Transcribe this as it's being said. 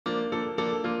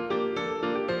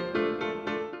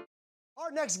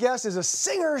Our next guest is a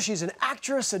singer, she's an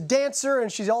actress, a dancer, and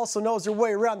she also knows her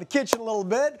way around the kitchen a little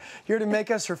bit. Here to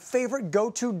make us her favorite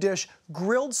go-to dish,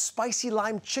 grilled spicy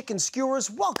lime chicken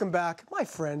skewers. Welcome back, my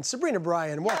friend, Sabrina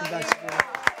Bryan. Welcome back, Sabrina.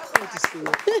 Great to see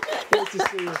you. Great to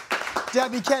see you.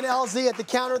 Debbie, Ken, LZ at the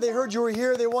counter, they heard you were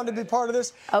here. They wanted to be part of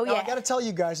this. Oh, now, yeah. I got to tell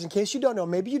you guys, in case you don't know,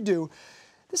 maybe you do,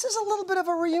 this is a little bit of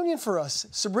a reunion for us.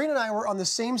 Sabrina and I were on the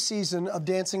same season of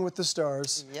Dancing with the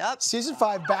Stars. Yep. Season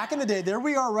 5, back in the day. There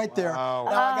we are right there. Wow.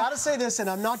 Now, I got to say this, and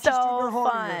I'm not just doing your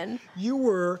horn here. You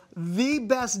were the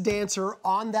best dancer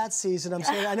on that season. I'm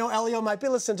saying, I know Elio might be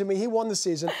listening to me. He won the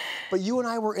season. But you and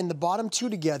I were in the bottom 2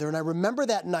 together, and I remember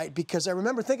that night because I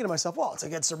remember thinking to myself, well, it's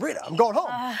against Sabrina. I'm going home.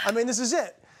 I mean, this is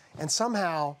it. And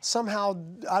somehow,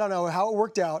 I don't know how it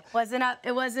worked out.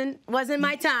 It wasn't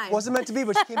my time. Wasn't meant to be,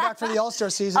 but she came back for the All-Star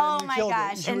season and you killed it. Oh my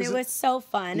gosh, and it was so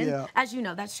fun. Yeah. And as you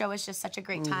know, that show is just such a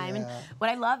great time. And what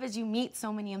I love is you meet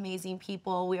so many amazing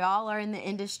people. We all are in the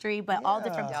industry, but all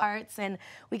different parts, and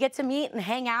we get to meet and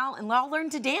hang out and all learn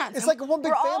to dance. It's like a one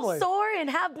big family. We're all sore and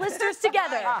have blisters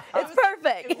together. It's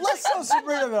perfect. Let's go,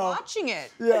 Sabrina, though. Watching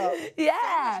it. Yeah.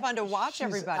 Yeah. It's fun to watch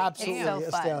everybody. Absolutely so fun.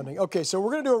 astounding. Okay, so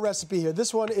we're going to do a recipe here.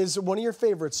 This one is one of your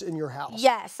favorites in your house.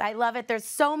 Yes, I love it. There's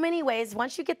so many ways.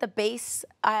 Once you get the base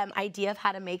idea of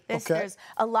how to make this, there's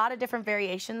a lot of different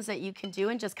variations that you can do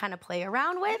and just kind of play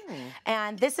around with.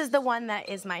 And this is the one that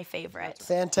is my favorite.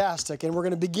 Fantastic. And we're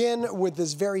going to begin with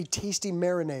this very tasty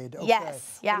marinade. Okay.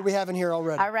 Yes. Yeah. What do we have in here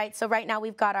already? All right. So right now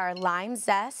we've got our lime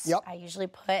zest. Yep. I usually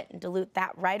put and dilute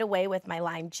that right away with my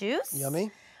lime juice.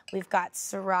 Yummy. We've got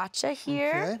sriracha here.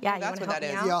 Okay. Yeah, That's you what want that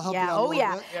to is. help me out? Yeah, I'll help you out a Oh little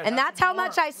yeah. bit. And that's how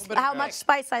much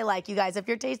spice I like, you guys. If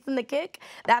you're tasting the kick,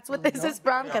 that's what this is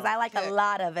from, because I like a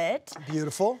lot of it.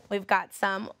 Beautiful. We've got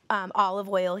some olive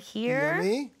oil here.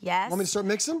 Yummy. Yes. Want me to start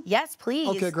mixing? Yes, please.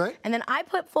 Okay, great. And then I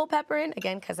put full pepper in,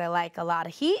 again, because I like a lot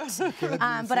of heat.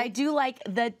 But I do like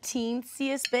the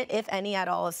teensiest bit, if any at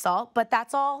all, of salt. But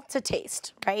that's all to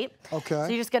taste, right? Okay. So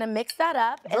you're just going to mix that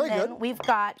up. Very and then good. we've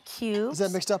got cubes. Is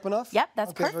that mixed up enough? Yep, that's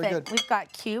okay, perfect. Very good. We've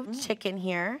got cubed chicken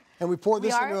here. And we pour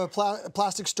this into a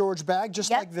plastic storage bag, just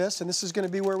like this, and this is going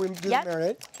to be where we do the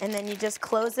marinade. And then you just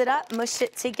close it up, mush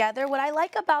it together. What I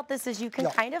like about this is you can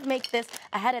kind of make this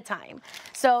ahead of time.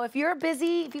 So if you're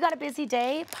busy, if you got a busy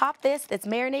day, pop this. It's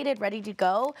marinated, ready to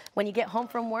go when you get home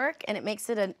from work, and it makes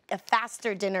it a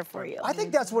faster dinner for you. I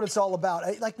think that's what it's all about.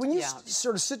 Like when you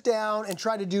sort of sit down and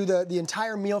try to do the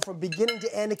entire meal from beginning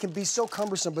to end, it can be so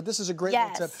cumbersome, but this is a great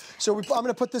little tip. So I'm going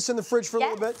to put this in the fridge for a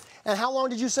little bit. And how long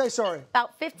did you say, sorry?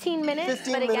 About 15 minutes,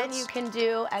 15 but again, minutes. you can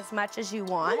do as much as you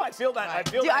want. Oh, I feel that. I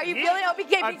feel that. Are you feeling it? Oh, be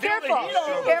careful. Be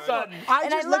careful. I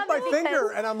just licked my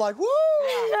finger, and I'm like, woo,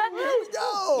 here we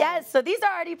go. Yes, so these are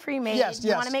already pre-made. Yes,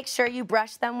 You want to make sure you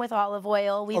brush them with olive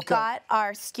oil. We've got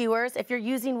our skewers. If you're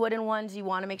using wooden ones, you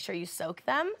want to make sure you soak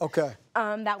them. Okay.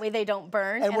 That way they don't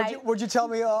burn. And would you tell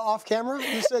me off camera?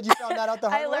 You said you found that out the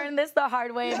hard way? I learned this the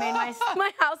hard way. It made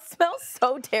my house smell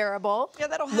so terrible. Yeah,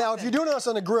 that'll happen. Now, if you're doing this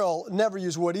on a grill, never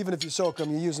use wood. Even if you soak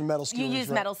them, you're using metal skewers. You use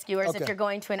metal skewers if you're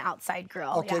going to an outside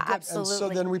grill. Okay, yeah, good. absolutely. And so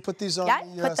then we put these on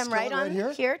the put them right on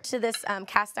here to this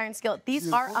cast iron skillet.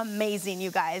 These are amazing,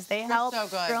 you guys. They help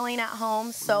grilling at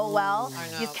home so well.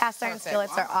 I know. These cast iron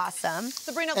skillets are awesome.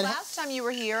 Sabrina, last time you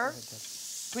were here,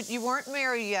 but you weren't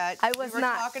married yet. I was not. We were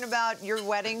talking about your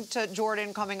wedding to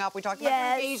Jordan coming up. We talked about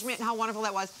your engagement and how wonderful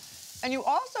that was. And you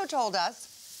also told us,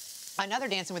 another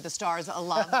Dancing with the Stars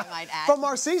alum, I might add. From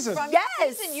our season. From your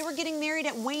season, you were getting married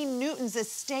at Wayne Newton's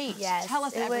estate. Yes, Tell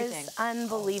us everything. It was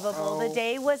unbelievable. The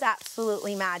day was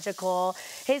absolutely magical.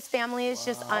 His family is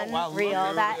just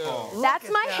unreal. That's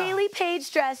my Haley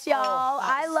Page dress, y'all.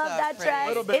 I love that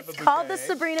dress. It's called the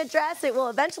Sabrina dress. It will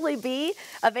eventually be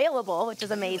available, which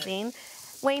is amazing.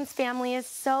 Wayne's family is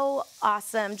so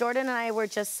awesome. Jordan and I were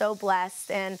just so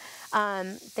blessed, and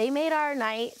they made our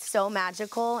night so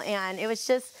magical, and it was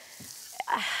just,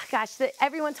 gosh,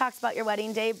 everyone talks about your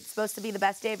wedding day. It's supposed to be the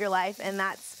best day of your life, and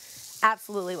that's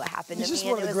absolutely what happened to me.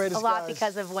 One of the greatest a lot guys.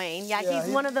 because of Wayne. Yeah,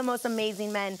 he's one of the most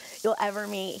amazing men you'll ever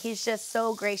meet. He's just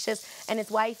so gracious, and his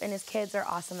wife and his kids are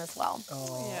awesome as well.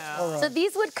 All right. So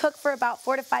these would cook for about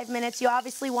 4 to 5 minutes. You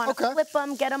obviously want to flip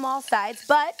them, get them all sides,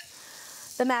 but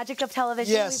the magic of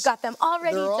television, we've got them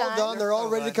already done. They're all done. They're all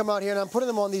ready to come out here, and I'm putting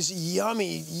them on these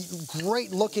yummy,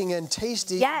 great-looking and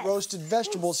tasty roasted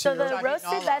vegetables here. So the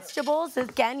roasted vegetables,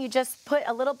 again, you just put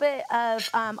a little bit of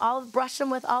brush them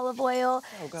with olive oil,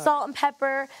 salt and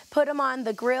pepper, put them on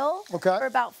the grill for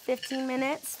about 15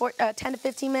 minutes, 10 to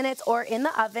 15 minutes, or in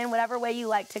the oven, whatever way you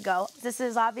like to go. This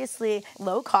is obviously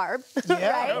low carb,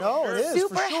 right? No, it is,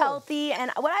 super healthy.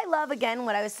 And what I love, again,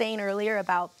 what I was saying earlier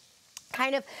about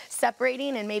kind of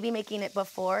separating and maybe making it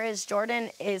before is Jordan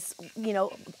is, you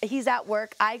know, he's at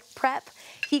work, I prep,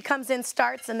 he comes in,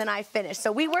 starts, and then I finish.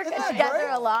 So we work together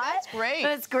a lot. That's great. So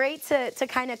it's great to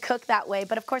kind of cook that way.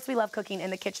 But of course, we love cooking in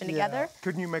the kitchen together.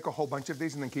 Couldn't you make a whole bunch of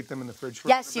these and then keep them in the fridge for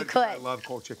Yes, a you bit? could. I love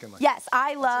cold chicken. Yes,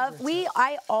 I love,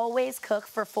 I always cook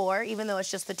for 4, even though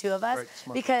it's just the 2 of us,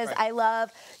 because I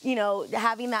love, you know,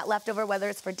 having that leftover, whether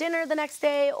it's for dinner the next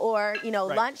day or, you know,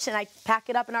 lunch, and I pack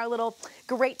it up in our little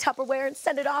great Tupperware and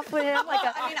send it off with him like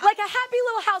a happy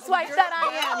little housewife that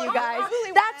I am, you guys.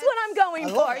 That's what I'm going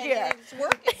for here. It's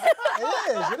working.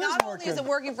 It is Not only is it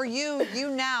working for you, you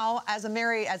now, as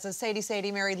a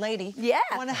Sadie married lady,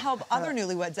 want to help other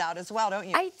newlyweds out as well, don't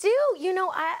you? I do. You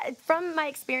know, from my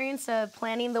experience of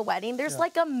planning the wedding, there's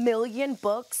like a million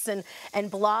books and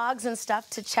blogs and stuff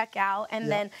to check out, and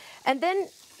then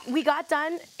we got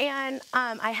done, and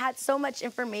I had so much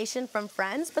information from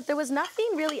friends, but there was nothing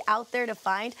really out there to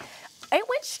find. It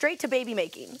went straight to baby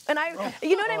making, and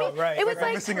you know what I mean? It was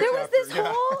like, there was this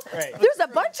whole, there's a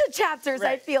bunch of chapters,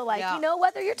 I feel like, you know,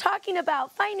 whether you're talking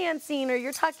about financing or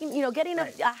you're talking, you know, getting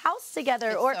a house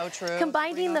together or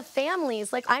combining the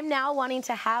families. Like, I'm now wanting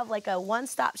to have like a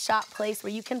one-stop shop place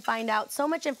where you can find out so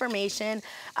much information,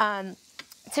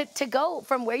 to go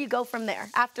from where you go from there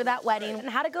after that wedding and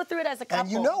how to go through it as a couple.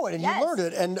 And you know it, and you learned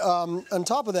it. And on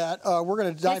top of that, we're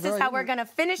going to dive This is how we're going to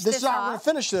finish this off. This is how we're going to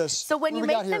finish this. So when you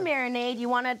make the marinade, you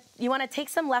want to take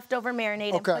some leftover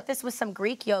marinade and put this with some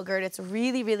Greek yogurt. It's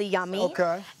really, really yummy.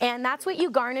 Okay. And that's what you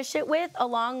garnish it with,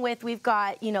 along with, we've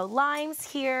got, you know, limes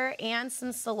here and some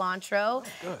cilantro.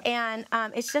 And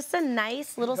it's just a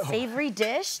nice little savory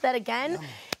dish that, again,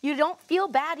 you don't feel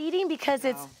bad eating because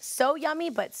it's so yummy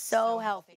but so healthy.